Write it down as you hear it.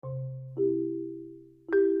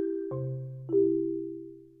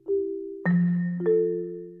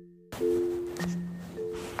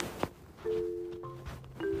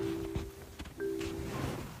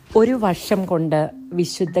ഒരു വർഷം കൊണ്ട്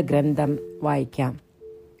വിശുദ്ധ ഗ്രന്ഥം വായിക്കാം.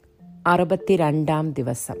 62-ാം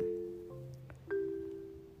ദിവസം.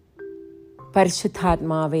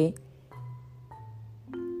 പരിശുദ്ധാത്മാവേ,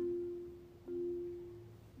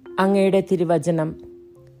 അങ്ങയുടെ തിരുവചനം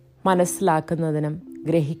മനസ്സിലാക്കുന്നതിനും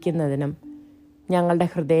ഗ്രഹിക്കുന്നതിനും ഞങ്ങളുടെ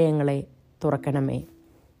ഹൃദയങ്ങളെ തുറക്കണമേ.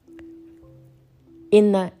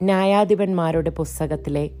 ഇന്ന് ന്യായാധിപന്മാരുടെ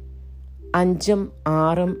പുസ്തകത്തിലെ 5ഉം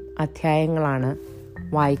 6ഉം അധ്യായങ്ങളാണ്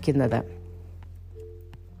വായിക്കുന്നത്.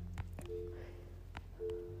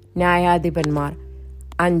 ന്യായാധിപന്മാർ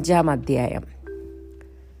 5-ാം അധ്യായം.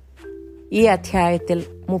 ഈ അധ്യായത്തിൽ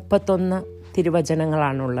 31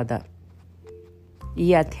 തിരുവചനങ്ങളാണുള്ളത്. ഈ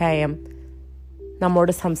അധ്യായം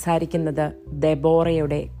നമ്മോട് സംസാരിക്കുന്നത്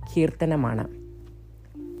ദെബോറയുടെ കീർത്തനമാണ്.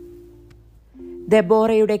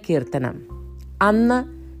 ദെബോറയുടെ കീർത്തനം. അന്ന്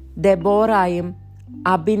ദെബോറായും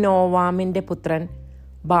അബിനോവാമിൻ്റെ പുത്രൻ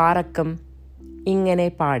ബാറക്കും ഇങ്ങനെ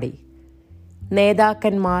പാടി: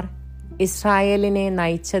 നേതാക്കന്മാർ ഇസ്രായേലിനെ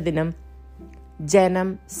നയിച്ചതിനും ജനം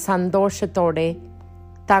സന്തോഷത്തോടെ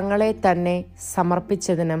തങ്ങളെ തന്നെ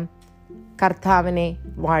സമർപ്പിച്ചതിനും കർത്താവിനെ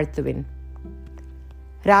വാഴ്ത്തുവിൻ.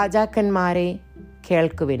 രാജാക്കന്മാരെ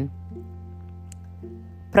കേൾക്കുവിൻ,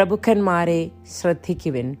 പ്രഭുക്കന്മാരെ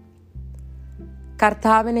ശ്രദ്ധിക്കുവിൻ.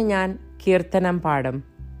 കർത്താവിന് ഞാൻ കീർത്തനം പാടും.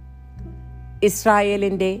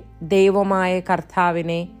 ഇസ്രായേലിൻ്റെ ദൈവമായ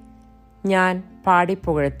കർത്താവിനെ ഞാൻ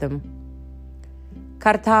പാടിപ്പുകഴ്ത്തും.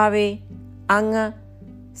 കർത്താവേ, അങ്ങ്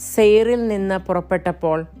സെയറിൽ നിന്ന്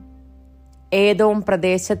പുറപ്പെട്ടപ്പോൾ, ഏദോം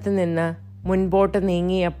പ്രദേശത്ത് നിന്ന് മുൻപോട്ട്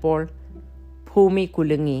നീങ്ങിയപ്പോൾ ഭൂമി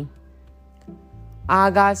കുലുങ്ങി.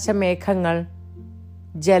 ആകാശമേഘങ്ങൾ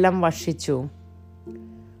ജലം വർഷിച്ചു.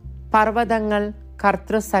 പർവ്വതങ്ങൾ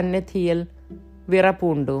കർത്തൃസന്നിധിയിൽ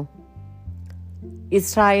വിറപൂണ്ടു.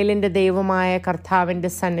 ഇസ്രായേലിൻ്റെ ദൈവമായ കർത്താവിൻ്റെ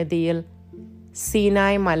സന്നിധിയിൽ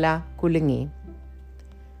സീനായ് മല കുലുങ്ങി.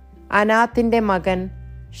 അനാത്തിൻ്റെ മകൻ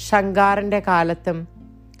ഷങ്കാറിൻ്റെ കാലത്തും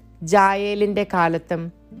ജായേലിൻ്റെ കാലത്തും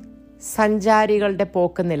സഞ്ചാരികളുടെ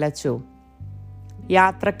പോക്ക് നിലച്ചു.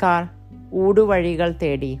 യാത്രക്കാർ ഊടുവഴികൾ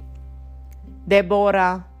തേടി. ദെബോറ,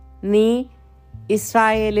 നീ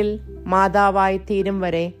ഇസ്രായേലിൽ മാതാവായി തീരും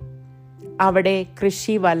വരെ അവിടെ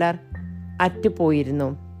കൃഷി വലർ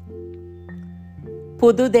അറ്റുപോയിരുന്നു.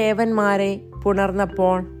 പുതുദേവന്മാരെ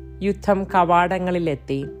പുണർന്നപ്പോൾ യുദ്ധം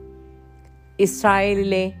കവാടങ്ങളിലെത്തി.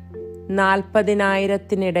 ഇസ്രായേലിലെ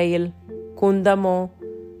 40,000-ത്തിനിടയിൽ കുന്തമോ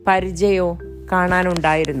പരിചയോ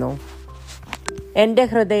കാണാനുണ്ടായിരുന്നു. എൻ്റെ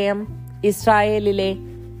ഹൃദയം ഇസ്രായേലിലെ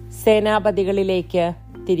സേനാപതികളിലേക്ക്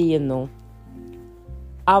തിരിയുന്നു.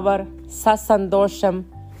 അവർ സസന്തോഷം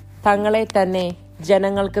തങ്ങളെ തന്നെ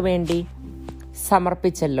ജനങ്ങൾക്ക് വേണ്ടി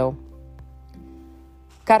സമർപ്പിച്ചല്ലോ.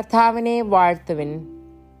 കർത്താവിനെ വാഴ്ത്തുവിൻ.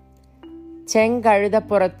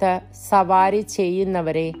 ചെങ്കഴുതപ്പുറത്ത് സവാരി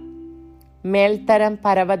ചെയ്യുന്നവരെ, മേൽത്തരം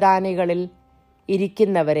പരവതാനികളിൽ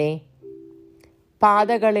ഇരിക്കുന്നവരെ,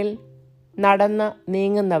 പാതകളിൽ നടന്ന്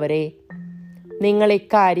നീങ്ങുന്നവരെ, നിങ്ങൾ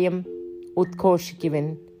ഇക്കാര്യം ഉദ്ഘോഷിക്കുവിൻ.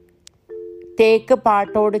 തേക്ക്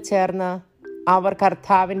പാട്ടോട് ചേർന്ന് അവർ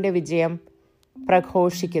കർത്താവിൻ്റെ വിജയം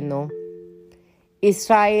പ്രഘോഷിക്കുന്നു.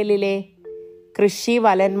 ഇസ്രായേലിലെ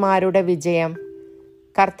കൃഷിവലന്മാരുടെ വിജയം.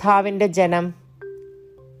 കർത്താവിൻ്റെ ജനം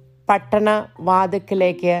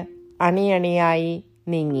പട്ടണവാതിക്കലേക്ക് അണിയണിയായി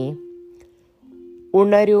നീങ്ങി.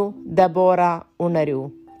 ഉണരൂ ദബോറ, ഉണരൂ,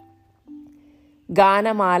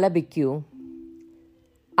 ഗാനമാലപിക്കൂ.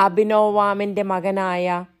 അബിനോവാമിൻ്റെ മകനായ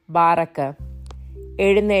ബാറക്ക്,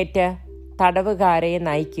 എഴുന്നേറ്റ് തടവുകാരെ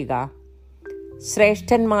നയിക്കുക.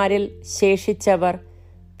 ശ്രേഷ്ഠന്മാരിൽ ശേഷിച്ചവർ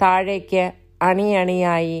താഴേക്ക്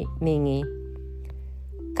അണിയണിയായി നീങ്ങി.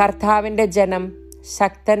 കർത്താവിൻ്റെ ജനം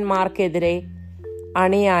ശക്തന്മാർക്കെതിരെ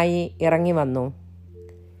അണിയായി ഇറങ്ങി വന്നു.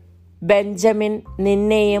 ബെഞ്ചമിൻ,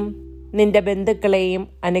 നിന്നെയും നിന്റെ ബന്ധുക്കളെയും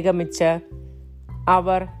അനുഗമിച്ച്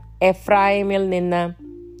അവർ എഫ്രായിമിൽ നിന്ന്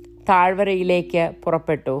താഴ്വരയിലേക്ക്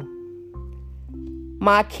പുറപ്പെട്ടു.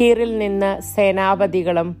 മാഖീറിൽ നിന്ന്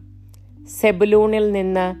സേനാപതികളും സെബുലൂണിൽ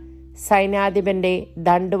നിന്ന് സൈന്യാധിപന്റെ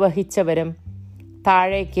ദണ്ഡ് വഹിച്ചവരും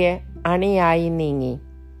താഴേക്ക് അണിയായി നീങ്ങി.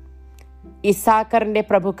 ഇസാക്കറിന്റെ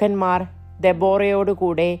പ്രഭുക്കന്മാർ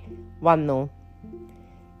ദെബോറയോടുകൂടെ വന്നു.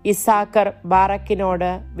 ഇസാക്കർ ബാറക്കിനോട്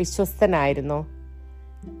വിശ്വസ്തനായിരുന്നു.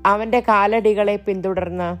 അവൻ്റെ കാലടികളെ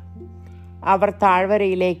പിന്തുടർന്ന് അവർ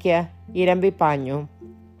താഴ്വരയിലേക്ക് ഇരമ്പിപ്പാഞ്ഞു.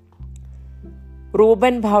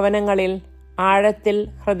 റൂബൻ ഭവനങ്ങളിൽ ആഴത്തിൽ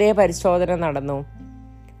ഹൃദയപരിശോധന നടന്നു.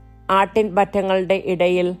 ആട്ടിൻ പറ്റങ്ങളുടെ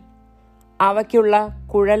ഇടയിൽ അവയ്ക്കുള്ള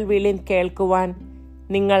കുഴൽ വിളി കേൾക്കുവാൻ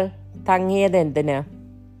നിങ്ങൾ തങ്ങിയതെന്തിന്?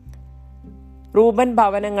 റൂബൻ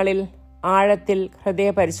ഭവനങ്ങളിൽ ആഴത്തിൽ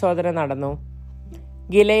ഹൃദയപരിശോധന നടന്നു.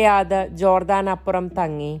 ഗിലെയാദ് ജോർദാനപ്പുറം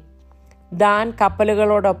തങ്ങി. ദാൻ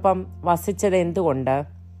കപ്പലുകളോടൊപ്പം വസിച്ചത് എന്തുകൊണ്ട്?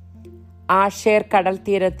 ആഷേർ കടൽ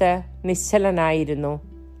തീരത്ത് നിശ്ചലനായിരുന്നു.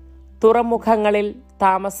 തുറമുഖങ്ങളിൽ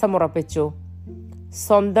താമസമുറപ്പിച്ചു.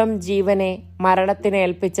 സ്വന്തം ജീവനെ മരണത്തിന്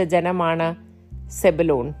ഏൽപ്പിച്ച ജനമാണ്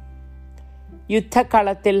സെബുലൂൺ.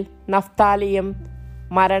 യുദ്ധക്കളത്തിൽ നഫ്താലിയും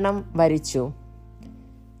മരണം വരിച്ചു.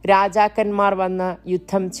 രാജാക്കന്മാർ വന്ന്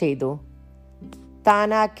യുദ്ധം ചെയ്തു.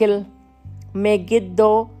 താനാക്കിൽ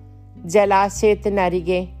മെഗിദ്ദോ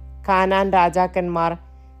ജലാശയത്തിനരികെ കാനാൻ രാജാക്കന്മാർ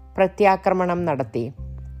പ്രത്യാക്രമണം നടത്തി.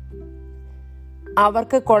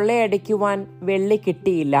 അവർക്ക് കൊള്ളയടിക്കുവാൻ വെള്ളി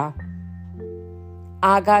കിട്ടിയില്ല.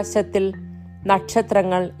 ആകാശത്തിൽ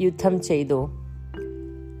നക്ഷത്രങ്ങൾ യുദ്ധം ചെയ്തു.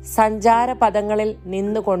 സഞ്ചാരപഥങ്ങളിൽ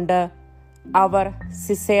നിന്നുകൊണ്ട് അവർ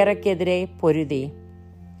സിസേറയ്ക്കെതിരെ പൊരുതി.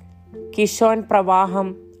 കിഷോൻ പ്രവാഹം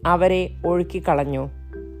അവരെ ഒഴുക്കിക്കളഞ്ഞു.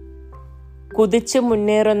 കുതിച്ചു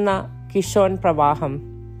മുന്നേറുന്ന കിഷോൻ പ്രവാഹം,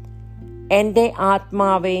 എൻ്റെ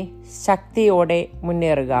ആത്മാവെ ശക്തിയോടെ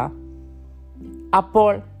മുന്നേറുക.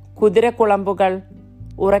 അപ്പോൾ കുതിരക്കുളമ്പുകൾ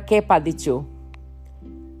ഉറക്കെ പതിച്ചു.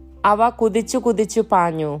 അവ കുതിച്ചു കുതിച്ചു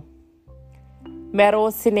പാഞ്ഞു.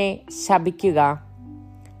 മെറോസിനെ ശപിക്കുക.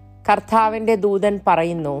 കർത്താവിൻ്റെ ദൂതൻ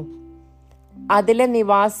പറയുന്നു, അതിലെ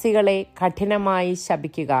നിവാസികളെ കഠിനമായി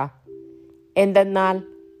ശപിക്കുക. എന്തെന്നാൽ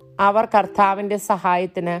അവർ കർത്താവിൻ്റെ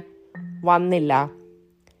സഹായത്തിന് വന്നില്ല.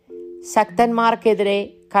 ശക്തന്മാർക്കെതിരെ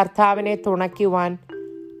കർത്താവിനെ തുണയ്ക്കുവാൻ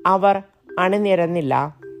അവർ അണിനിരന്നില്ല.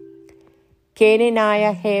 കേന്യനായ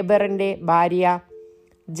ഹേബറിൻ്റെ ഭാര്യ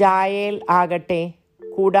ജായേൽ ആകട്ടെ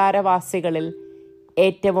കൂടാരവാസികളിൽ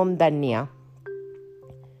ഏറ്റവും ധന്യ.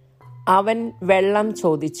 അവൻ വെള്ളം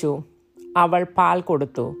ചോദിച്ചു, അവൾ പാൽ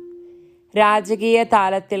കൊടുത്തു. രാജകീയ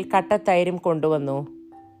താലത്തിൽ കട്ടത്തൈരും കൊണ്ടുവന്നു.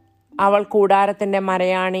 അവൾ കൂടാരത്തിൻ്റെ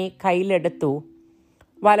മരയാണി കയ്യിലെടുത്തു,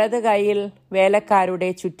 വലത് കൈയിൽ വേലക്കാരുടെ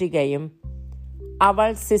ചുറ്റികയും. അവൾ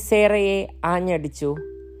സിസേറയെ ആഞ്ഞടിച്ചു,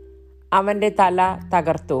 അവൻ്റെ തല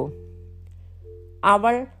തകർത്തു.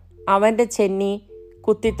 അവൾ അവൻ്റെ ചെന്നി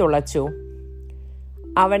കുത്തിത്തുളച്ചു.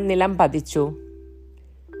 അവൻ നിലം പതിച്ചു.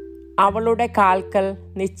 അവളുടെ കാൽക്കൽ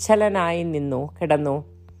നിശ്ചലനായി കിടന്നു.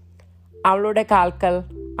 അവളുടെ കാൽക്കൽ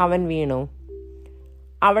അവൻ വീണു.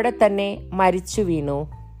 അവിടെ തന്നെ മരിച്ചു വീണു.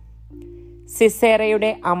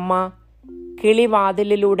 സിസേറയുടെ അമ്മ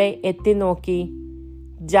കിളിവാതിലിലൂടെ എത്തിനോക്കി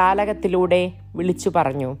ജാലകത്തിലൂടെ വിളിച്ചു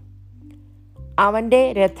പറഞ്ഞു, അവൻ്റെ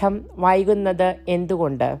രഥം വൈകുന്നത്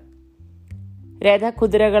എന്തുകൊണ്ട്?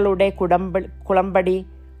 രഥകുതിരകളുടെ കുളമ്പടി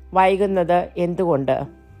വൈകുന്നത് എന്തുകൊണ്ട്?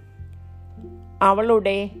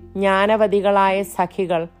 അവളുടെ ജ്ഞാനവതികളായ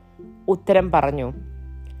സഖികൾ ഉത്തരം പറഞ്ഞു,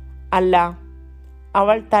 അല്ല,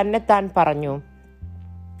 അവൾ തന്നെത്താൻ പറഞ്ഞു,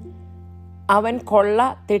 അവൻ കൊള്ള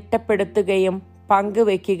തിട്ടപ്പെടുത്തുകയും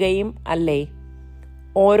പങ്കുവെക്കുകയും അല്ലേ?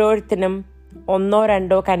 ഓരോരുത്തരും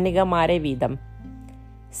 1-2 കന്യകമാരെ വീതം.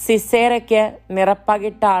 സിസേറയ്ക്ക്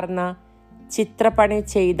നിറപ്പകിട്ടാർന്ന ചിത്രപ്പണി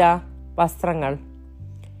ചെയ്ത വസ്ത്രങ്ങൾ,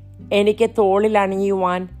 എനിക്ക്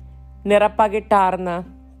തോളിലണിയുവാൻ നിറപ്പകിട്ടാർന്ന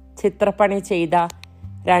ചിത്രപ്പണി ചെയ്ത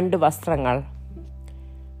 2 വസ്ത്രങ്ങൾ.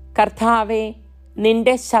 കർത്താവേ,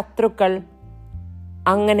 നിന്റെ ശത്രുക്കൾ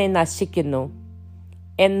അങ്ങനെ നശിക്കുന്നു.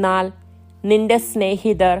 എന്നാൽ നിന്റെ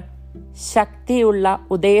സ്നേഹിതർ ശക്തിയുള്ള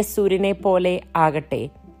ഉദയസൂര്യനെ പോലെ ആകട്ടെ.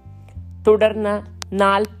 തുടർന്ന്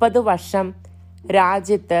 40 വർഷം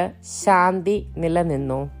രാജ്യത്ത് ശാന്തി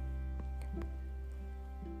നിലനിന്നു.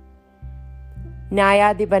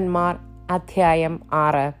 ന്യായാധിപന്മാർ അധ്യായം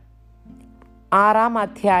 6. 6-ാം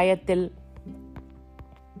അധ്യായത്തിൽ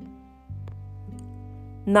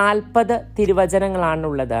 40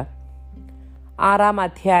 തിരുവചനങ്ങളാണുള്ളത്. 6-ാം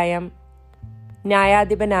അധ്യായം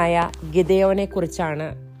ന്യായാധിപനായ ഗിദെയോനെ കുറിച്ചാണ്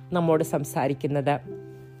നമ്മോട് സംസാരിക്കുന്നത്.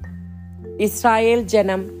 ഇസ്രായേൽ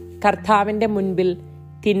ജനം കർത്താവിൻ്റെ മുൻപിൽ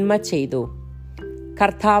തിന്മ ചെയ്തു.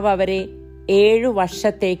 കർത്താവ് അവരെ 7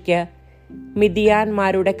 വർഷത്തേക്ക്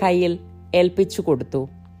മിദ്യാന്മാരുടെ കയ്യിൽ ഏൽപ്പിച്ചു കൊടുത്തു.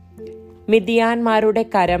 മിദ്യാന്മാരുടെ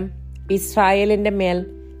കരം ഇസ്രായേലിൻ്റെ മേൽ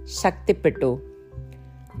ശക്തിപ്പെട്ടു.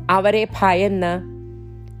 അവരെ ഭയന്ന്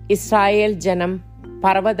ഇസ്രായേൽ ജനം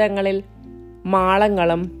പർവ്വതങ്ങളിൽ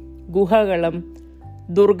മാളങ്ങളും ഗുഹകളും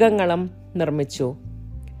ദുർഗങ്ങളും നിർമ്മിച്ചു.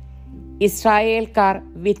 ഇസ്രായേൽക്കാർ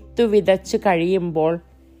വിത്തു വിതച്ചു കഴിയുമ്പോൾ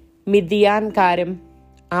മിദ്യാൻകാരും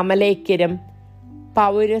അമലേക്യരും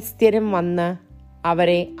പൗരസ്ത്യരും വന്ന്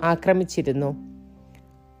അവരെ ആക്രമിച്ചിരുന്നു.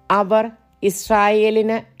 അവർ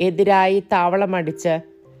ഇസ്രായേലിന് എതിരായി താവളമടിച്ച്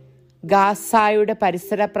ഗാസായുടെ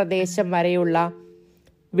പരിസര പ്രദേശം വരെയുള്ള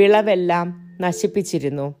വിളവെല്ലാം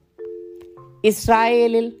നശിപ്പിച്ചിരുന്നു.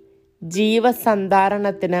 ഇസ്രായേലിൽ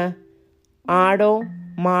ജീവസന്ധാരണത്തിന് ആടോ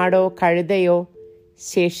മാടോ കഴുതയോ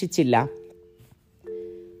ശേഷിച്ചില്ല.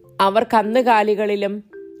 അവർ കന്നുകാലികളിലും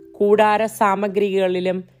കൂടാര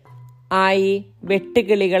സാമഗ്രികളിലും ആയി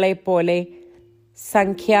വെട്ടുകിളികളെ പോലെ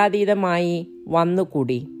സംഖ്യാതീതമായി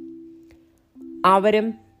വന്നുകൂടി. അവരും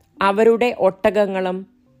അവരുടെ ഒട്ടകങ്ങളും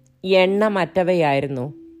എണ്ണമറ്റവയായിരുന്നു.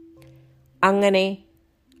 അങ്ങനെ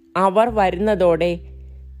അവർ വരുന്നതോടെ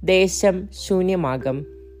ദേശം ശൂന്യമാകും.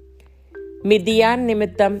 മിദിയാൻ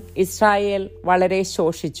നിമിത്തം ഇസ്രായേൽ വളരെ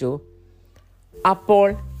ശോഷിച്ചു. അപ്പോൾ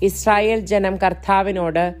ഇസ്രായേൽ ജനം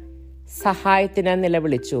കർത്താവിനോട് സഹായത്തിന്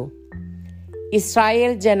നിലവിളിച്ചു.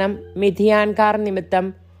 ഇസ്രായേൽ ജനം മിദിയാൻകാർ നിമിത്തം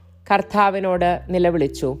കർത്താവിനോട്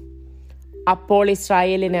നിലവിളിച്ചു. അപ്പോൾ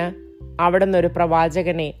ഇസ്രായേലിന് അവിടുന്ന് ഒരു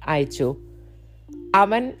പ്രവാചകനെ അയച്ചു.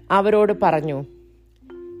 അവൻ അവരോട് പറഞ്ഞു,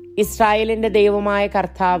 ഇസ്രായേലിന്റെ ദൈവമായ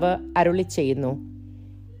കർത്താവ് അരുളിച്ചെയ്യുന്നു,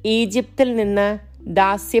 ഈജിപ്തിൽ നിന്ന്,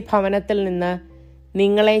 ദാസ്യഭവനത്തിൽ നിന്ന്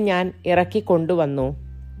നിങ്ങളെ ഞാൻ ഇറക്കിക്കൊണ്ടുവന്നു.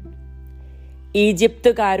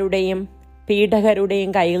 ഈജിപ്തുകാരുടെയും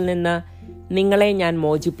പീഡകരുടെയും കയ്യിൽ നിന്ന് നിങ്ങളെ ഞാൻ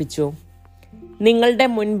മോചിപ്പിച്ചു. നിങ്ങളുടെ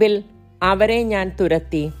മുൻപിൽ അവരെ ഞാൻ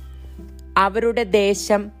തുരത്തി അവരുടെ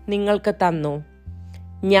ദേശം നിങ്ങൾക്ക് തന്നു.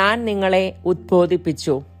 ഞാൻ നിങ്ങളെ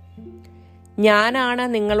ഉദ്ബോധിപ്പിച്ചു. ഞാനാണ്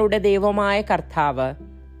നിങ്ങളുടെ ദൈവമായ കർത്താവ്.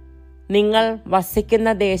 നിങ്ങൾ വസിക്കുന്ന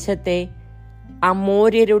ദേശത്തെ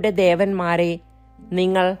അമോര്യരുടെ ദേവന്മാരെ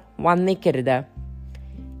നിങ്ങൾ വന്ദിക്കരുത്.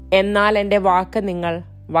 എന്നാൽ എൻ്റെ വാക്ക് നിങ്ങൾ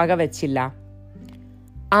വകവച്ചില്ല.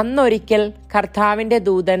 അന്നൊരിക്കൽ കർത്താവിൻ്റെ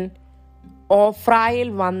ദൂതൻ ഓഫ്രായിൽ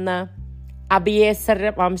വന്ന് അബിയേസർ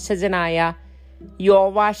വംശജനായ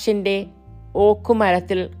യോവാഷിന്റെ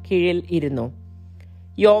ഓക്കുമരത്തിൽ കീഴിൽ ഇരുന്നു.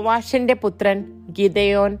 യോവാഷിന്റെ പുത്രൻ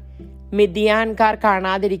ഗിദെയോൻ മിദിയാൻകാർ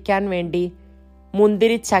കാണാതിരിക്കാൻ വേണ്ടി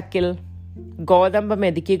മുന്തിരിച്ചക്കിൽ ഗോതമ്പ്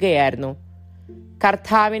മെതിക്കുകയായിരുന്നു.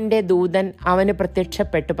 കർത്താവിന്റെ ദൂതൻ അവന്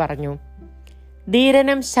പ്രത്യക്ഷപ്പെട്ടു പറഞ്ഞു,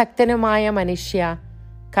 ധീരനും ശക്തനുമായ മനുഷ്യ,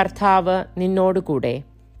 കർത്താവ് നിന്നോടുകൂടെ.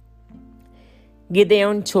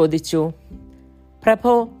 ഗിദെയോൻ ചോദിച്ചു,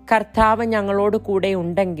 പ്രഭോ, കർത്താവ് ഞങ്ങളോട് കൂടെ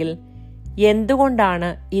ഉണ്ടെങ്കിൽ എന്തുകൊണ്ടാണ്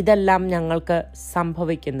ഇതെല്ലാം ഞങ്ങൾക്ക്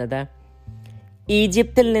സംഭവിക്കുന്നത്?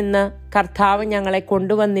 ഈജിപ്തിൽ നിന്ന് കർത്താവ് ഞങ്ങളെ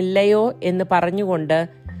കൊണ്ടുവന്നില്ലയോ എന്ന് പറഞ്ഞുകൊണ്ട്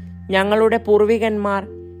ഞങ്ങളുടെ പൂർവികന്മാർ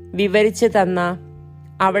വിവരിച്ചു തന്ന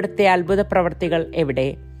അവിടുത്തെ അത്ഭുത പ്രവൃത്തികൾ എവിടെ?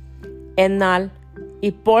 എന്നാൽ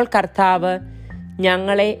ഇപ്പോൾ കർത്താവ്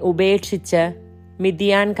ഞങ്ങളെ ഉപേക്ഷിച്ച്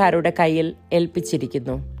മിദിയാൻകാരുടെ കയ്യിൽ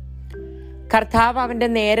ഏൽപ്പിച്ചിരിക്കുന്നു. കർത്താവ് അവന്റെ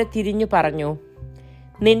നേരെ തിരിഞ്ഞു പറഞ്ഞു,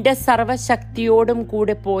 നിന്റെ സർവശക്തിയോടും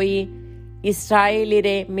കൂടെ പോയി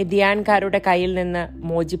ഇസ്രായേലിനെ മിദിയാൻകാരുടെ കയ്യിൽ നിന്ന്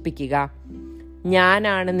മോചിപ്പിക്കുക.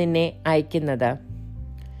 ഞാനാണ് നിന്നെ അയക്കുന്നത്.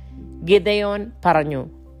 ഗിദെയോൻ പറഞ്ഞു,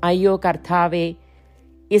 അയ്യോ കർത്താവേ,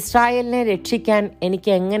 ഇസ്രായേലിനെ രക്ഷിക്കാൻ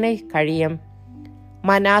എനിക്ക് എങ്ങനെ കഴിയും?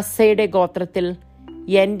 മനാസയുടെ ഗോത്രത്തിൽ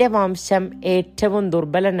എൻ്റെ വംശം ഏറ്റവും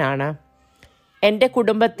ദുർബലനാണ്. എൻ്റെ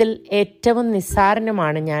കുടുംബത്തിൽ ഏറ്റവും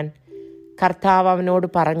നിസ്സാരനുമാണ് ഞാൻ. കർത്താവ് അവനോട്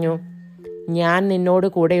പറഞ്ഞു, ഞാൻ നിന്നോട്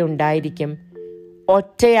കൂടെ ഉണ്ടായിരിക്കും.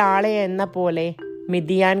 ഒറ്റയാളെ എന്ന പോലെ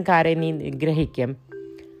മിദിയാൻകാരെ നീ നിഗ്രഹിക്കും.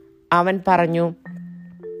 അവൻ പറഞ്ഞു,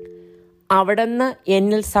 അവിടുന്ന്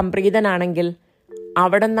എന്നിൽ സംപ്രീതനാണെങ്കിൽ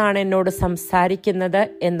അവിടുന്നാണ് എന്നോട് സംസാരിക്കുന്നത്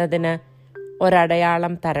എന്നതിന്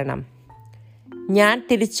ഒരടയാളം തരണം. ഞാൻ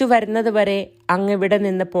തിരിച്ചു വരുന്നത് വരെ അങ്ങ് ഇവിടെ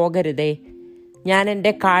നിന്ന് പോകരുതേ. ഞാൻ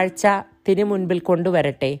എൻ്റെ കാഴ്ച തിരുമുൻപിൽ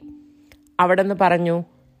കൊണ്ടുവരട്ടെ. അവിടുന്ന് പറഞ്ഞു,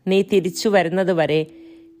 നീ തിരിച്ചു വരുന്നത് വരെ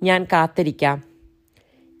ഞാൻ കാത്തിരിക്കാം.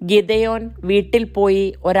 ഗിദെയോൻ വീട്ടിൽ പോയി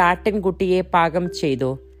ഒരാട്ടിൻകുട്ടിയെ പാകം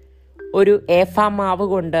ചെയ്തു. ഒരു ഏഫാ മാവ്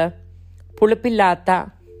കൊണ്ട് പുളിപ്പില്ലാത്ത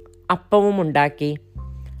അപ്പവും ഉണ്ടാക്കി.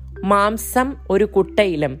 മാംസം ഒരു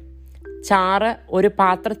കുട്ടയിലും ചാറ് ഒരു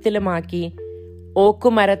പാത്രത്തിലുമാക്കി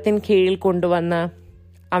ഓക്കുമരത്തിൻ കീഴിൽ കൊണ്ടുവന്ന്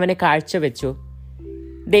അവന് കാഴ്ചവെച്ചു.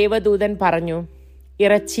 ദേവദൂതൻ പറഞ്ഞു,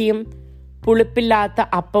 ഇറച്ചിയും പുളിപ്പില്ലാത്ത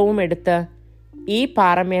അപ്പവും എടുത്ത് ഈ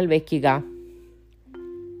പാറമേൽ വയ്ക്കുക,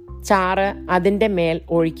 ചാറ് അതിൻ്റെ മേൽ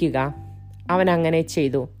ഒഴിക്കുക. അവൻ അങ്ങനെ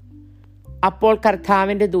ചെയ്തു. അപ്പോൾ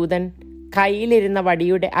കർത്താവിൻ്റെ ദൂതൻ കയ്യിലിരുന്ന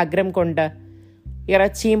വടിയുടെ അഗ്രം കൊണ്ട്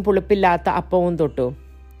ഇറച്ചിയും പുളിപ്പില്ലാത്ത അപ്പവും തൊട്ടു.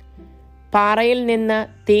 പാറയിൽ നിന്ന്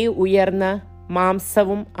തീ ഉയർന്ന്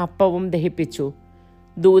മാംസവും അപ്പവും ദഹിപ്പിച്ചു.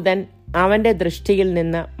 ദൂതൻ അവന്റെ ദൃഷ്ടിയിൽ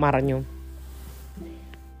നിന്ന് മറഞ്ഞു.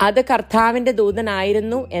 അത് കർത്താവിന്റെ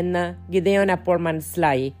ദൂതനായിരുന്നു എന്ന് ഗിദെയോൻ അപ്പോൾ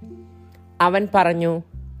മനസ്സിലായി. അവൻ പറഞ്ഞു,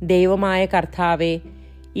 ദൈവമായ കർത്താവേ,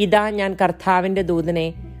 ഇതാ ഞാൻ കർത്താവിന്റെ ദൂതനെ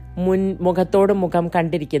മുഖത്തോട് മുഖം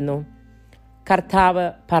കണ്ടിരിക്കുന്നു. കർത്താവ്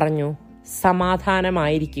പറഞ്ഞു,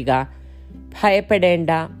 സമാധാനമായിരിക്കുക,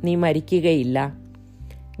 ഭയപ്പെടേണ്ട, നീ മരിക്കുകയില്ല.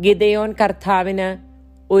 ഗിദെയോൻ കർത്താവിന്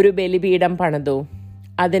ഒരു ബലിപീഠം പണിതു.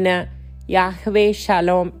 അതിന് യാഹ്വേ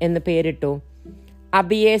ഷലോം എന്ന് പേരിട്ടു.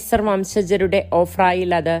 അബിയേസർ വംശജരുടെ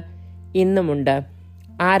ഓഫ്രായിൽ അത് ഇന്നുമുണ്ട്.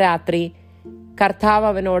 ആ രാത്രി കർത്താവ്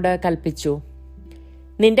അവനോട് കൽപ്പിച്ചു,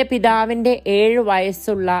 നിന്റെ പിതാവിന്റെ 7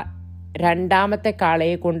 വയസ്സുള്ള രണ്ടാമത്തെ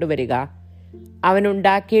കാളയെ കൊണ്ടുവരിക.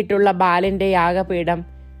 അവനുണ്ടാക്കിയിട്ടുള്ള ബാലിന്റെ യാഗപീഠം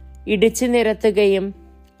ഇടിച്ചു നിരത്തുകയും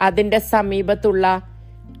അതിന്റെ സമീപത്തുള്ള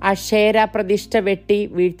അക്ഷേര പ്രതിഷ്ഠ വെട്ടി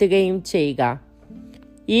വീഴ്ത്തുകയും ചെയ്യുക.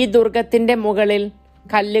 ഈ ദുർഗത്തിന്റെ മുകളിൽ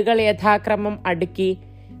കല്ലുകൾ യഥാക്രമം അടുക്കി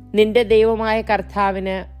നിന്റെ ദൈവമായ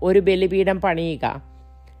കർത്താവിന് ഒരു ബലിപീഠം പണിയുക.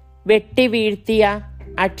 വെട്ടി വീഴ്ത്തിയ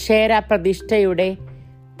അക്ഷേര പ്രതിഷ്ഠയുടെ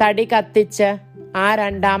തടി കത്തിച്ച് ആ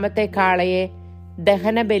രണ്ടാമത്തെ കാളയെ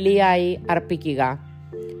ദഹനബലിയായി അർപ്പിക്കുക.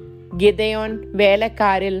 ഗിദെയോൻ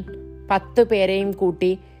വേലക്കാരിൽ 10 പേരെയും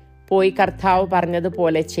കൂട്ടി പോയി കർത്താവ്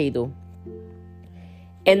പറഞ്ഞതുപോലെ ചെയ്തു.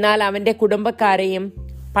 എന്നാൽ അവന്റെ കുടുംബക്കാരെയും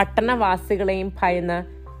പട്ടണവാസികളെയും ഭയന്ന്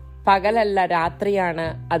പകലല്ല രാത്രിയാണ്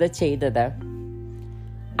അത് ചെയ്തത്.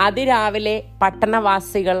 അതിരാവിലെ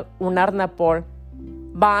പട്ടണവാസികൾ ഉണർന്നപ്പോൾ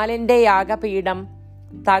ബാലിന്റെ യാഗപീഠം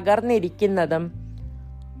തകർന്നിരിക്കുന്നതും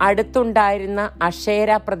അടുത്തുണ്ടായിരുന്ന അക്ഷേര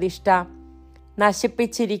പ്രതിഷ്ഠ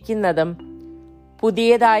നശിപ്പിച്ചിരിക്കുന്നതും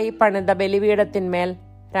പുതിയതായി പണിത ബലിപീഠത്തിന്മേൽ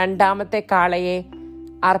രണ്ടാമത്തെ കാളയെ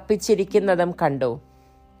അർപ്പിച്ചിരിക്കുന്നതും കണ്ടു.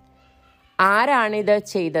 ആരാണിത്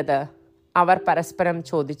ചെയ്തത്? അവർ പരസ്പരം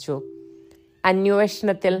ചോദിച്ചു.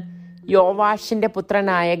 അന്വേഷണത്തിൽ യോവാഷിന്റെ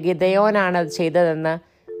പുത്രനായ ഗിദെയോനാണ് ചെയ്തതെന്ന്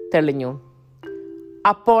തെളിഞ്ഞു.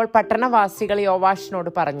 അപ്പോൾ പട്ടണവാസികൾ യോവാഷിനോട്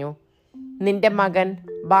പറഞ്ഞു, നിന്റെ മകൻ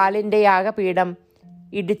ബാലിന്റെ യാഗപീഠം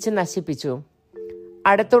ഇടിച്ചു നശിപ്പിച്ചു,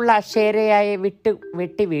 അടുത്തുള്ള അക്ഷേരയായെ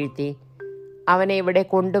വെട്ടി വീഴ്ത്തി. അവനെ ഇവിടെ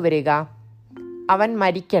കൊണ്ടുവരിക, അവൻ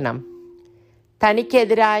മരിക്കണം.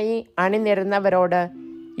 തനിക്കെതിരായി അണിനിരന്നവരോട്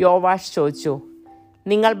യോവാഷ് ചോദിച്ചു,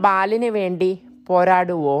 നിങ്ങൾ ബാലിന് വേണ്ടി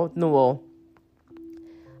പോരാടുവോന്നുവോ?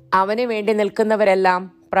 അവന് വേണ്ടി നിൽക്കുന്നവരെല്ലാം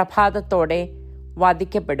പ്രഭാതത്തോടെ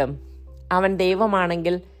വധിക്കപ്പെടും. അവൻ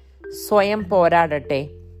ദൈവമാണെങ്കിൽ സ്വയം പോരാടട്ടെ.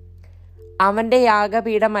 അവന്റെ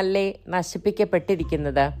യാഗപീഠമല്ലേ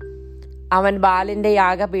നശിപ്പിക്കപ്പെട്ടിരിക്കുന്നത്? അവൻ ബാലിന്റെ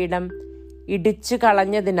യാഗപീഠം ഇടിച്ചു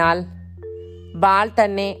കളഞ്ഞതിനാൽ ബാൽ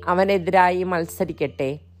തന്നെ അവനെതിരായി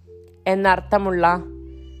മത്സരിക്കട്ടെ എന്നർത്ഥമുള്ള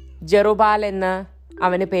ജെറുബാൽ എന്ന്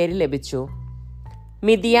അവന് പേര് ലഭിച്ചു.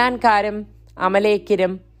 മിദിയാൻകാരും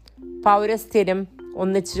അമലേക്കരും പൗരസ്ത്യരും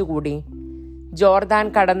ഒന്നിച്ചുകൂടി ജോർദാൻ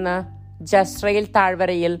കടന്ന് ജസ്രയേൽ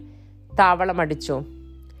താഴ്വരയിൽ താവളമടിച്ചു.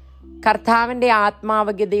 കർത്താവിന്റെ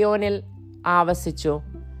ആത്മാവ് ഗിദെയോനിൽ ആവസിച്ചു.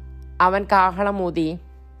 അവൻ കാഹളമൂതി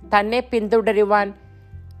തന്നെ പിന്തുടരുവാൻ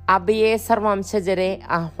അബിയേസർ വംശജരെ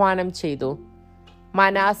ആഹ്വാനം ചെയ്തു.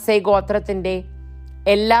 മനാസെ ഗോത്രത്തിന്റെ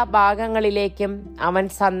എല്ലാ ഭാഗങ്ങളിലേക്കും അവൻ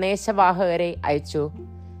സന്ദേശവാഹകരെ അയച്ചു.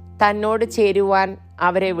 തന്നോട് ചേരുവാൻ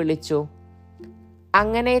അവരെ വിളിച്ചു.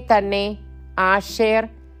 അങ്ങനെ തന്നെ ആഷേർ,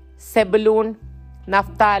 സെബുലൂൺ,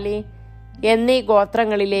 നഫ്താലി എന്നീ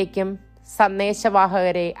ഗോത്രങ്ങളിലേക്കും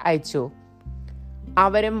സന്ദേശവാഹകരെ അയച്ചു.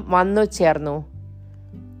 അവരും വന്നു ചേർന്നു.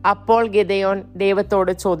 അപ്പോൾ ഗിദെയോൻ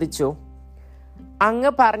ദൈവത്തോട് ചോദിച്ചു,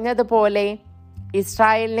 അങ്ങ് പറഞ്ഞതുപോലെ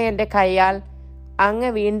ഇസ്രായേലിനെ എൻ്റെ കൈയാൽ അങ്ങ്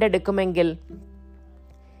വീണ്ടെടുക്കുമെങ്കിൽ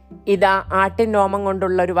ഇതാ ആട്ടിൻ രോമം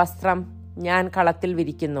കൊണ്ടുള്ള ഒരു വസ്ത്രം ഞാൻ കളത്തിൽ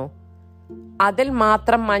വിരിക്കുന്നു. അതിൽ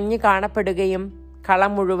മാത്രം മഞ്ഞ് കാണപ്പെടുകയും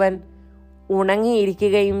കളം മുഴുവൻ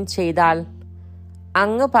ഉണങ്ങിയിരിക്കുകയും ചെയ്താൽ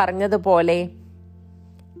അങ്ങ് പറഞ്ഞതുപോലെ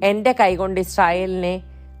എൻ്റെ കൈകൊണ്ട് ഇസ്രായേലിനെ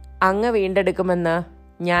അങ്ങ് വീണ്ടെടുക്കുമെന്ന്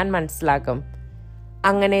ഞാൻ മനസ്സിലാക്കും.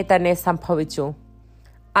 അങ്ങനെ തന്നെ സംഭവിച്ചു.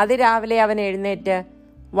 അതിരാവിലെ അവൻ എഴുന്നേറ്റ്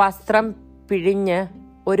വസ്ത്രം പിഴിഞ്ഞ്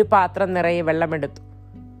ഒരു പാത്രം നിറയെ വെള്ളമെടുത്തു.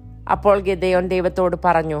 അപ്പോൾ ഗിദെയോൻ ദൈവത്തോട്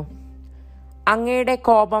പറഞ്ഞു, അങ്ങയുടെ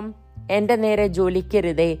കോപം എൻ്റെ നേരെ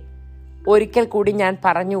ജ്വലിക്കരുതേ. ഒരിക്കൽ കൂടി ഞാൻ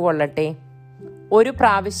പറഞ്ഞുകൊള്ളട്ടെ. ഒരു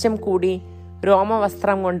പ്രാവശ്യം കൂടി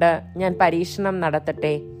രോമവസ്ത്രം കൊണ്ട് ഞാൻ പരീക്ഷണം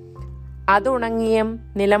നടത്തട്ടെ. അത് ഉണങ്ങിയും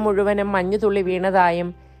നിലം മുഴുവനും മഞ്ഞുതുള്ളി വീണതായും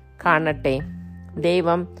കാണട്ടെ.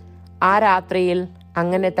 ദൈവം ആ രാത്രിയിൽ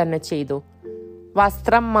അങ്ങനെ തന്നെ ചെയ്തു.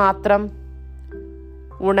 വസ്ത്രം മാത്രം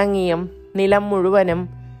ഉണങ്ങിയും നിലം മുഴുവനും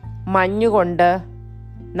മഞ്ഞുകൊണ്ട്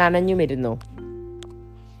നനഞ്ഞുമിരുന്നു.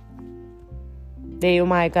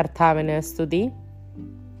 ദൈവമായ കർത്താവിന് സ്തുതി.